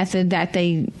passive method that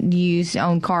they use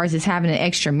on cars is having an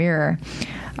extra mirror.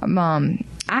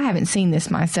 I haven't seen this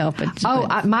myself,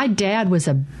 but my dad was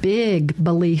a big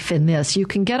belief in this. You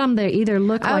can get them; they either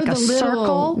look like a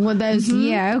circle,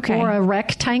 or a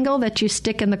rectangle that you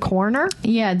stick in the corner.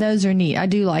 Yeah, those are neat. I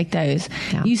do like those.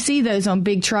 Yeah. You see those on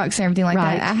big trucks and everything like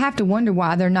that. I have to wonder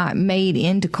why they're not made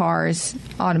into cars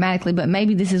automatically, but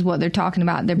maybe this is what they're talking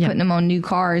about. They're putting them on new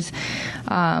cars.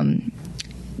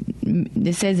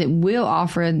 It says it will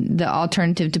offer the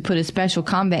alternative to put a special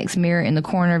convex mirror in the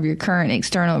corner of your current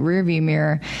external rearview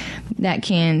mirror that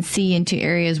can see into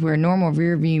areas where normal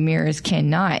rearview mirrors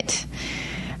cannot.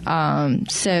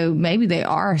 So maybe they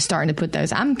are starting to put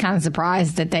those. I'm kind of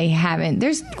surprised that they haven't.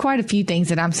 There's quite a few things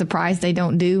that I'm surprised they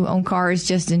don't do on cars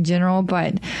just in general,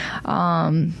 but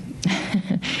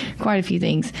quite a few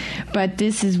things. But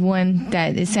this is one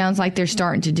that it sounds like they're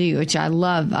starting to do, which I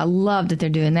love. I love that they're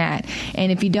doing that.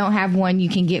 And if you don't have one, you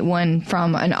can get one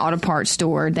from an auto parts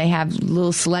store. They have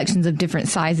little selections of different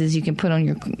sizes you can put on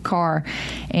your car,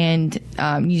 and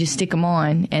you just stick them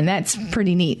on, and that's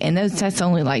pretty neat. And that's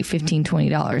only like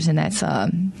 $15-$20, and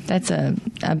that's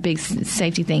a big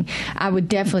safety thing. I would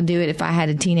definitely do it if I had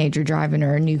a teenager driving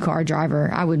or a new car driver.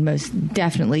 I would most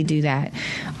definitely do that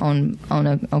on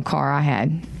a car I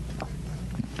had.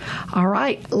 All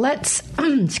right, let's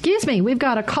excuse me, we've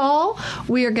got a call.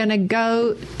 We are going to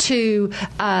go to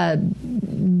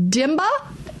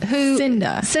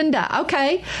Cinda,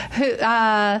 okay.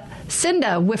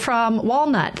 Cinda from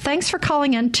Walnut. Thanks for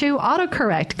calling in to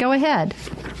AutoCorrect. Go ahead.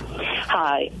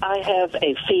 Hi, I have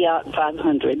a Fiat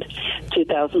 500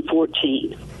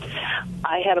 2014.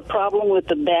 I had a problem with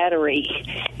the battery.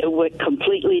 It went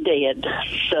completely dead.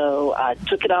 So I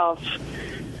took it off,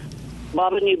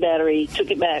 bought a new battery,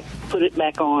 took it back, put it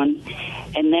back on,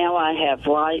 and now I have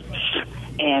lights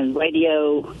and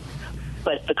radio,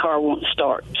 but the car won't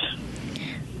start.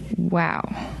 Wow.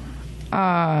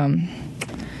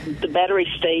 The battery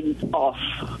stayed off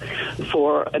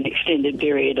for an extended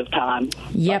period of time.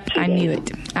 Yep, I knew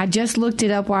it. I just looked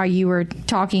it up while you were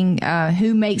talking.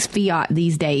 Who makes Fiat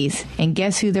these days? And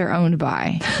guess who they're owned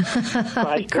by?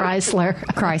 Chrysler.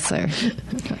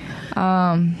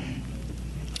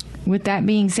 With that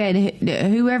being said,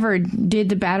 whoever did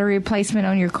the battery replacement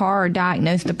on your car or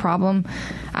diagnosed the problem,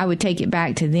 I would take it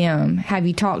back to them. Have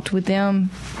you talked with them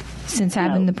since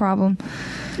having the problem?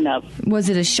 No. Was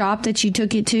it a shop that you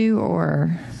took it to,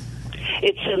 or?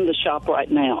 It's in the shop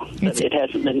right now, but it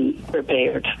hasn't been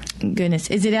repaired. Goodness.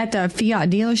 Is it at the Fiat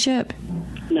dealership?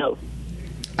 No.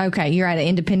 Okay, you're at an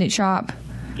independent shop?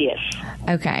 Yes.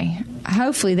 Okay.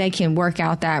 hopefully they can work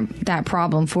out that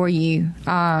problem for you.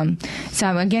 So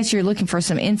I guess you're looking for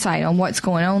some insight on what's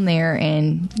going on there,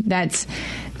 and that's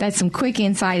some quick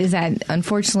insight is that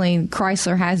unfortunately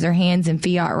Chrysler has their hands in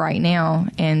Fiat right now,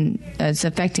 and it's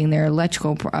affecting their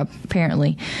electrical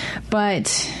apparently.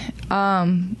 But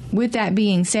with that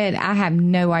being said, I have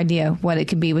no idea what it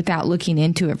could be without looking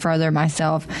into it further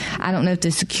myself. I don't know if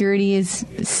the security is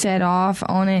set off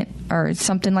on it or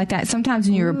something like that. Sometimes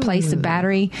when you replace the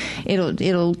battery,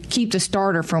 it'll keep the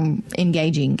starter from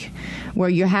engaging, where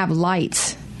you have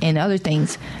lights and other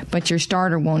things, but your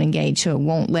starter won't engage, so it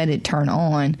won't let it turn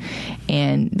on.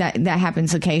 And that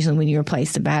happens occasionally when you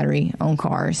replace the battery on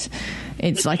cars.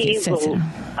 It's like it's sensitive.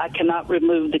 I cannot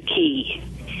remove the key.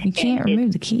 You can't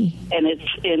remove the key. And it's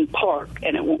in park,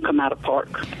 and it won't come out of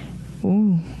park.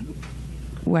 Ooh.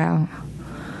 Wow.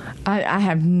 I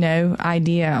have no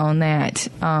idea on that.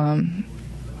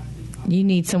 You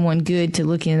need someone good to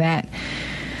look into that.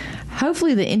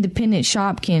 Hopefully the independent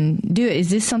shop can do it.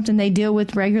 Is this something they deal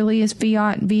with regularly as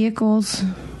Fiat vehicles?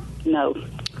 No.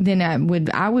 Then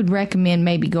I would recommend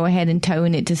maybe go ahead and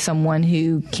towing it to someone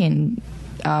who can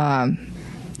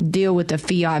deal with a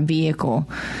Fiat vehicle.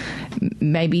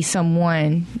 Maybe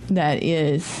someone that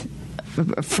is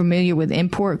familiar with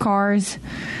import cars,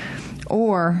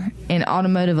 or an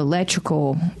automotive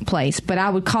electrical place. But I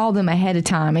would call them ahead of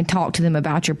time and talk to them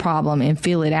about your problem and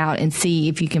feel it out and see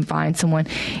if you can find someone.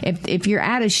 If you're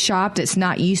at a shop that's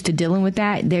not used to dealing with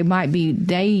that, they're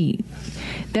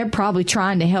probably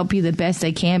trying to help you the best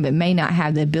they can, but may not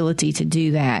have the ability to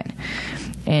do that.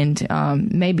 And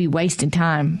maybe wasting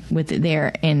time with it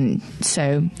there. And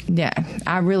so, yeah,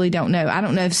 I really don't know. I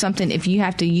don't know if you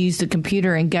have to use the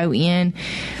computer and go in,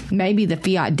 maybe the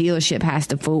Fiat dealership has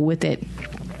to fool with it,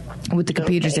 with the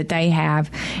computers that they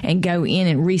have, and go in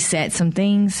and reset some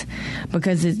things,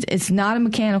 because it's not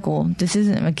this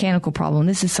isn't a mechanical problem.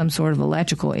 This is some sort of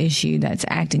electrical issue that's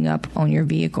acting up on your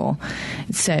vehicle.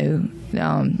 So,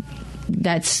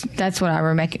 that's what I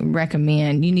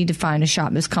recommend. You need to find a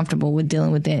shop that's comfortable with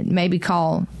dealing with it. Maybe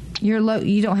call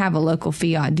you don't have a local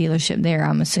Fiat dealership there,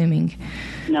 I'm assuming.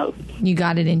 No. You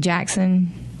got it in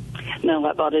Jackson? No,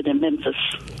 I bought it in Memphis.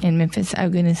 In Memphis. Oh,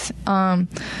 goodness.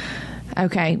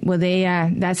 Okay. Well,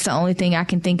 that's the only thing I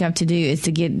can think of to do is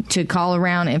to call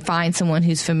around and find someone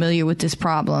who's familiar with this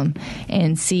problem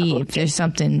and see if there's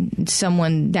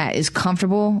someone that is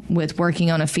comfortable with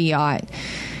working on a Fiat.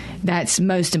 That's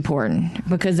most important,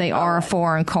 because they are a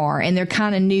foreign car and they're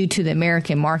kind of new to the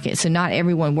American market, so not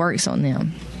everyone works on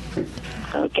them.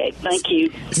 Okay, thank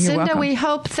you. Cinda, welcome. We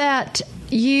hope that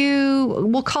you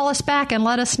will call us back and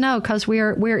let us know, because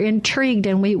we're intrigued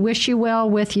and we wish you well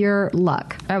with your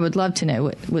luck. I would love to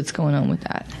know what's going on with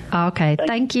that. Okay,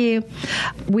 thank you.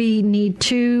 We need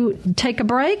to take a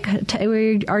break.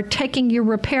 We are taking your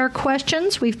repair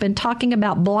questions. We've been talking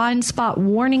about blind spot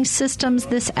warning systems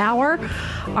this hour.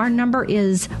 Our number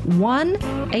is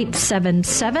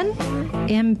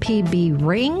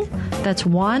 1-877-MPB-RING. That's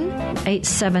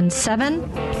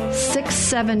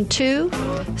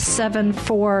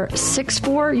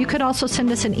 1-877-672-7464. You could also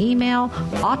send us an email,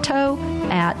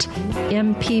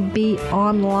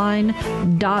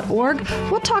 auto@mpbonline.org.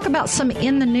 We'll talk about some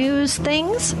in the news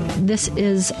things. This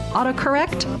is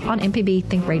AutoCorrect on MPB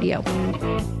Think Radio.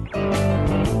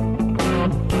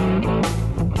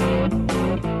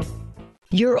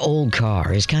 Your old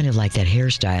car is kind of like that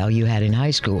hairstyle you had in high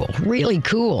school. Really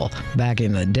cool back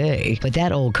in the day. But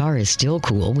that old car is still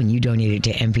cool when you donate it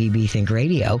to MPB Think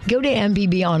Radio. Go to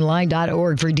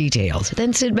mpbonline.org for details.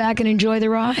 Then sit back and enjoy the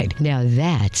ride. Now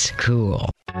that's cool.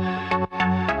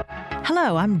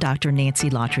 Hello, I'm Dr. Nancy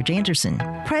Lottridge Anderson,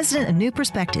 president of New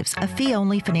Perspectives, a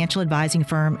fee-only financial advising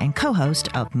firm and co-host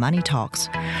of Money Talks.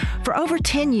 For over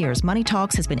 10 years, Money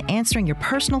Talks has been answering your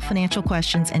personal financial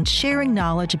questions and sharing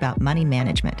knowledge about money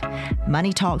management.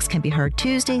 Money Talks can be heard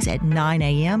Tuesdays at 9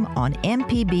 a.m. on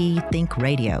MPB Think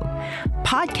Radio.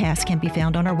 Podcasts can be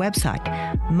found on our website,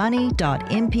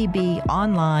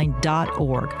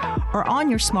 money.mpbonline.org, or on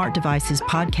your smart device's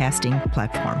podcasting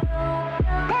platform.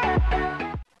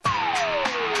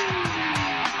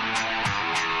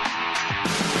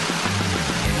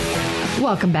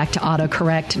 Welcome back to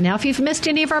AutoCorrect. Now, if you've missed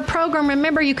any of our program,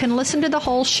 remember you can listen to the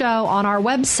whole show on our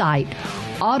website,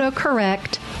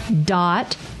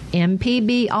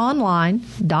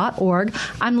 autocorrect.mpbonline.org.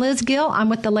 I'm Liz Gill. I'm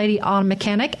with the lady auto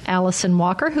mechanic, Allison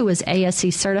Walker, who is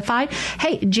ASE certified.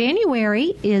 Hey,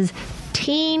 January is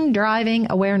Teen Driving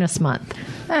Awareness Month.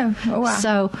 Oh, wow.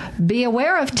 So be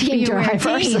aware of teen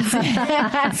drivers.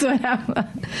 That's what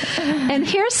And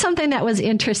here's something that was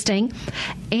interesting.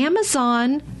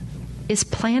 Amazon is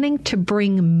planning to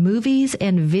bring movies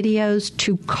and videos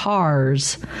to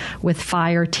cars with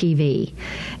Fire TV.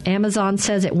 Amazon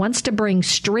says it wants to bring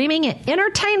streaming and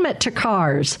entertainment to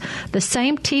cars. The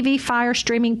same TV Fire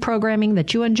streaming programming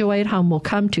that you enjoy at home will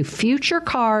come to future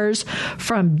cars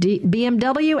from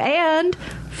BMW and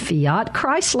Fiat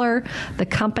Chrysler. The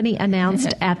company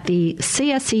announced at the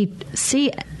CES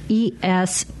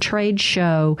trade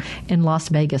show in Las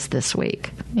Vegas this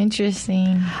week.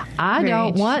 Interesting. I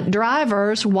don't want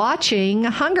drivers watching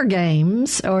Hunger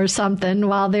Games or something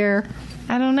while they're...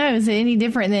 I don't know. Is it any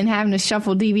different than having to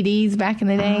shuffle DVDs back in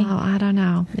the day? Oh, I don't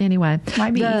know. Anyway.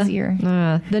 Might be easier.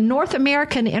 The North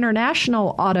American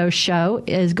International Auto Show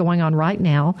is going on right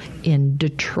now in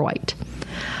Detroit.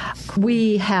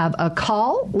 We have a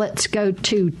call. Let's go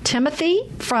to Timothy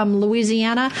from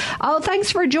Louisiana. Oh,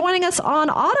 thanks for joining us on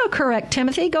AutoCorrect,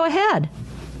 Timothy. Go ahead.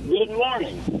 Good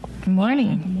morning. Good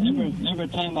morning. Every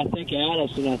time I think of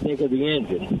Allison, I think of the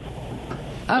engine.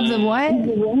 Of the what?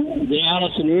 The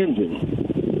Allison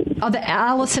engine. Oh, the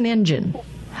Allison engine.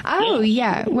 Oh,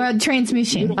 yeah. Well,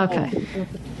 transmission. Okay.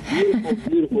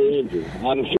 Beautiful engine.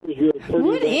 I'm sure you're pretty...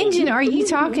 What engine are you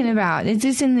talking about? Is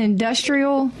this in the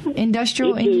industrial engines?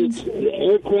 It's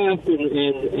aircraft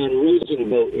and racing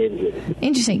boat engine.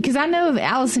 Interesting, because I know of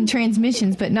Allison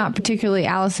transmissions, but not particularly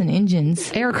Allison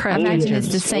engines. Aircraft I imagine engines.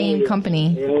 it's the same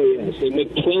company. Oh, yes. They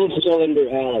make 12-cylinder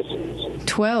Allisons.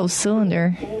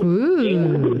 12-cylinder.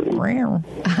 Ooh. Well,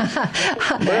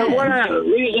 the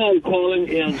reason I'm calling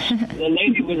is the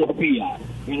lady with the Fiat.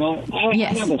 You know, I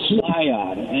have a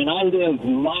Scion, and I live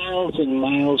miles and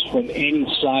miles from any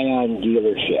Scion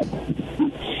dealership.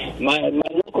 My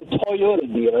local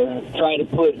Toyota dealer tried to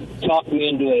talk me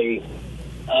into a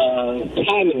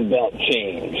timing belt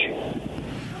change.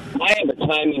 I have a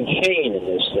timing chain in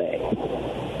this thing.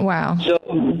 Wow. So,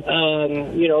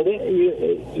 you know,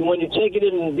 when you take it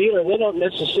in the dealer, they don't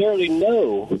necessarily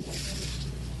know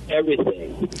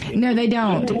everything. No, they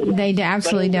don't. They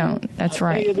absolutely don't. That's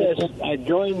right. I'll tell you this, I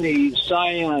joined the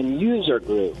Scion user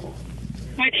group.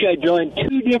 Actually, I joined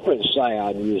 2 different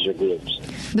Scion user groups.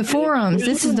 The forums.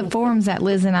 This is the forums that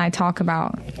Liz and I talk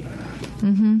about.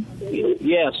 Mm-hmm.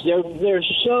 Yes, they're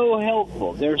so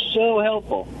helpful. They're so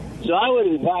helpful. So I would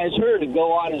advise her to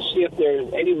go on and see if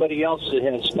there's anybody else that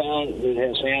has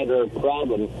had a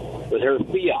problem with her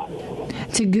Fiat.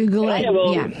 To Google it, I have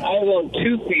owned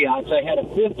 2 Fiats. I had a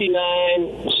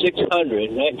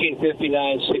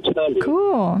 1959 600.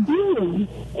 Cool.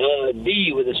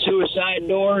 D with a suicide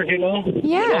door, you know?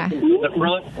 Yeah. In the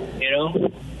front, you know?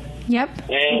 Yep.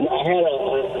 And I had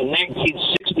a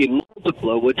 1960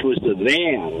 Multipla, which was the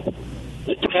van.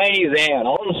 A tiny van,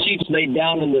 all the seats laid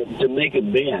down to make a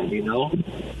bend, you know?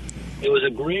 It was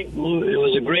a great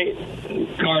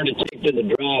car to take to the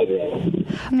drive-in.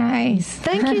 Nice.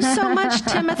 Thank you so much,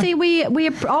 Timothy. We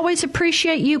always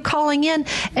appreciate you calling in.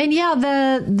 And yeah,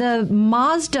 the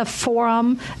Mazda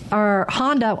forum or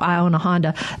Honda. I own a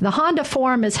Honda. The Honda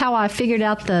forum is how I figured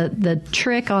out the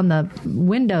trick on the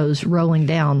windows rolling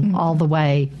down all the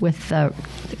way with the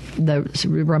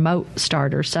remote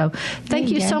starter. So thank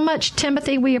you so much,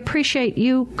 Timothy. We appreciate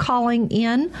you calling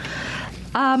in.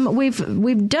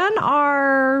 We've done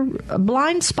our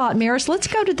blind spot mirrors. Let's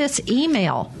go to this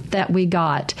email that we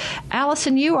got.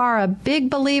 Allison, you are a big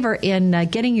believer in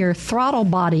getting your throttle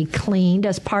body cleaned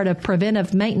as part of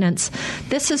preventive maintenance.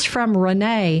 This is from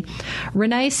Renee.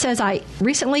 Renee says, I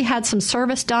recently had some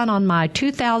service done on my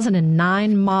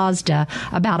 2009 Mazda,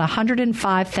 about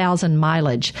 105,000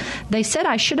 mileage. They said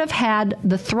I should have had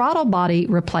the throttle body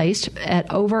replaced at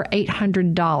over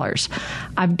 $800.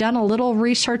 I've done a little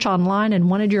research online and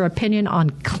wanted your opinion on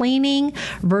cleaning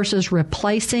versus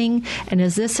replacing, and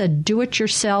is this a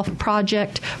do-it-yourself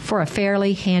project for a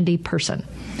fairly handy person?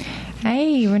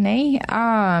 Hey, Renee.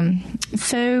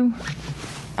 So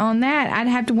on that, I'd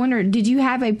have to wonder, did you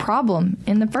have a problem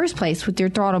in the first place with your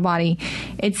throttle body?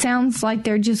 It sounds like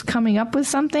they're just coming up with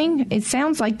something. It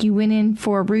sounds like you went in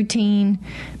for routine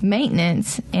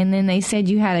maintenance and then they said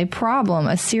you had a problem,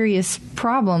 a serious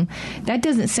problem. That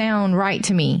doesn't sound right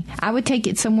to me. I would take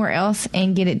it somewhere else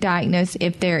and get it diagnosed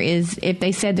if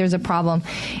they said there's a problem,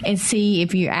 and see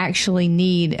if you actually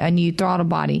need a new throttle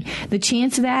body. The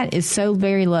chance of that is so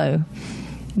very low.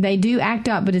 They do act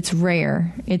up, but it's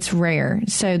rare. It's rare.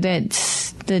 So I'd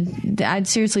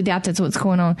seriously doubt that's what's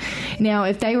going on. Now,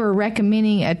 if they were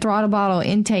recommending a throttle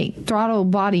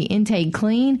body intake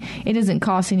clean, it doesn't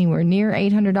cost anywhere near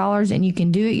 $800, and you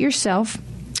can do it yourself.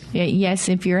 Yes,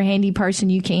 if you're a handy person,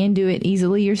 you can do it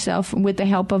easily yourself with the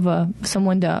help of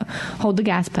someone to hold the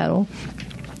gas pedal.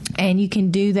 And you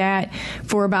can do that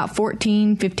for about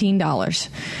 $15,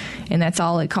 and that's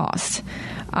all it costs.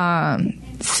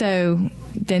 So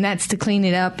then that's to clean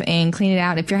it up and clean it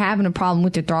out. If you're having a problem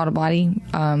with the throttle body,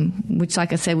 which,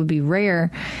 like I said, would be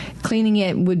rare, cleaning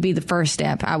it would be the first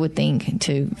step, I would think,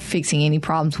 to fixing any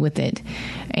problems with it.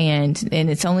 And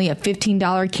it's only a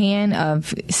 $15 can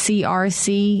of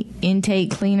CRC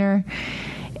intake cleaner.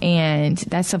 And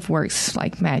that stuff works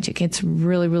like magic. It's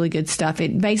really, really good stuff.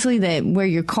 It basically, where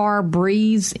your car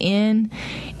breathes in,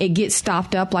 it gets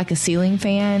stopped up like a ceiling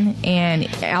fan, and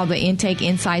all the intake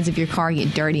insides of your car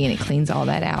get dirty, and it cleans all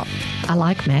that out. I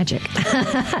like magic.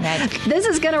 This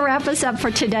is going to wrap us up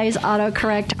for today's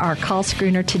AutoCorrect. Our call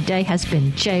screener today has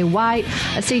been Jay White.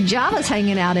 I see Java's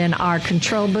hanging out in our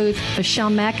control booth. Michelle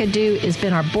McAdoo has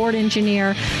been our board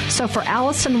engineer. So for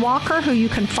Allison Walker, who you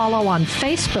can follow on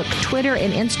Facebook, Twitter,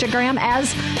 and Instagram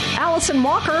as Allison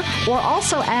Walker, or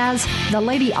also as the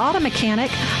Lady Auto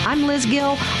Mechanic, I'm Liz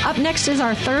Gill. Up next is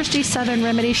our Thursday Southern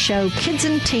Remedy show, Kids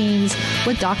and Teens,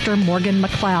 with Dr. Morgan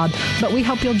McLeod. But we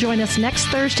hope you'll join us next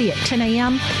Thursday at 10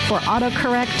 a.m. for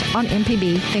AutoCorrect on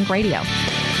MPB Think Radio.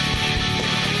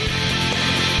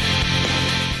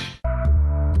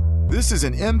 This is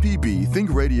an MPB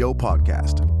Think Radio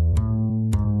podcast.